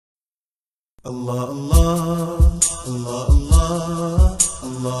Allah, Allah, Allah, Allah,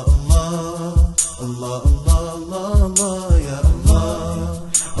 Allah, Allah, Allah, Allah, Allah, Ya Allah,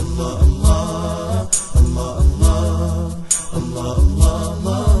 Allah, Allah, Allah, Allah, Allah,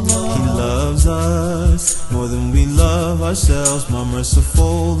 Allah, Allah. He loves us more than we love ourselves, more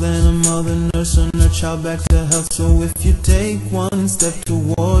merciful than a mother nursing her child back to health. So if you take one step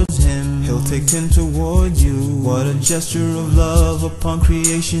towards Him, He'll take 10 toward you. What a gesture of love upon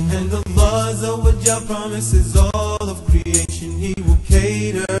creation. And Allah's Awajal promises all of creation He will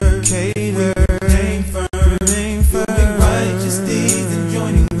cater. Remain firm, doing righteous deeds and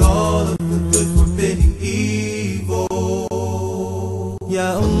joining all of the good, forbidding evil.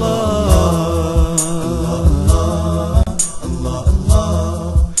 Ya Allah, Allah, Allah, Allah,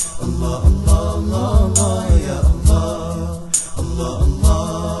 Allah, Allah, Allah, Ya Allah, Allah, Allah,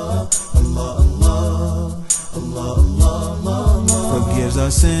 Allah, Allah, Allah, Allah. Forgives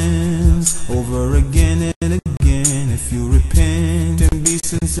our sins over again and again. If you repent and be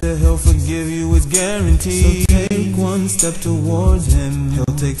sincere, He'll forgive you, it's guaranteed. So take one step towards Him, He'll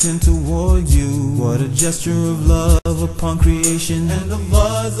take 10 toward you. What a gesture of love upon creation. And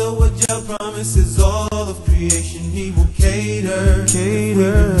Allah's Awajal promises all of creation He will cater.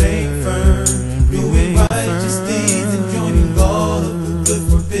 Remain firm, doing righteous deeds and joining all of the good,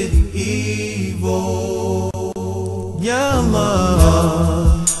 forbidding evil. Ya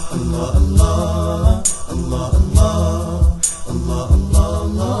Allah, Allah, Allah, Allah, Allah, Allah, Allah,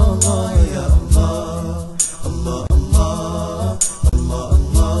 Allah, Ya Allah, Allah, Allah, Allah,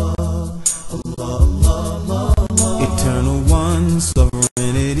 Allah, Allah. Eternal One,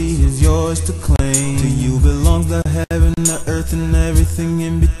 sovereignty is yours to claim. To you belongs the heaven, the earth, and everything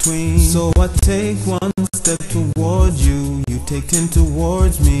in between. So I take one step towards you, you take 10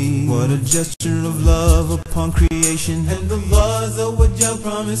 towards me. What a gesture of love upon creation. And Allah's Awajal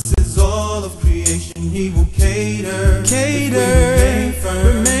promises all of creation He will cater.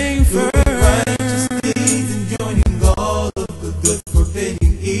 Remain firm, righteous deeds and joining all of the good,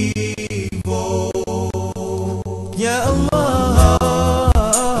 forbidding evil. Ya Allah,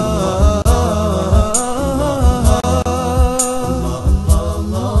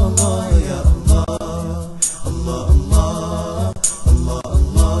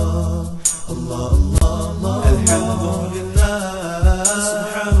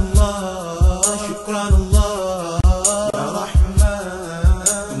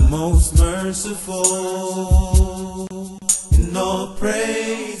 merciful, and all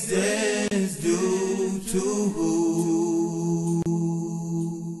praise is due to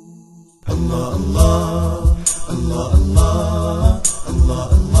Allah, Allah, Allah, Allah, Allah,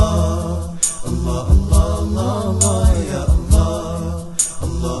 Allah, Allah, Allah, Allah, Ya Allah,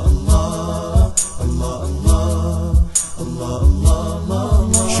 Allah, Allah, Allah, Allah, Allah,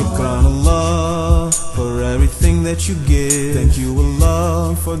 Allah. Shukran Allah for everything that you give. Thank you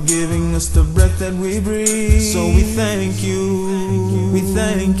Allah for giving us the breath that we breathe. So we thank you, we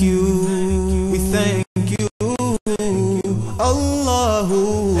thank you, we thank you,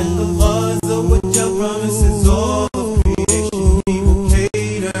 Allahu. And Allah's Awajal promises all of creation He will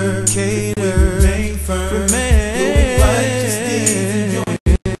cater. Remain firm,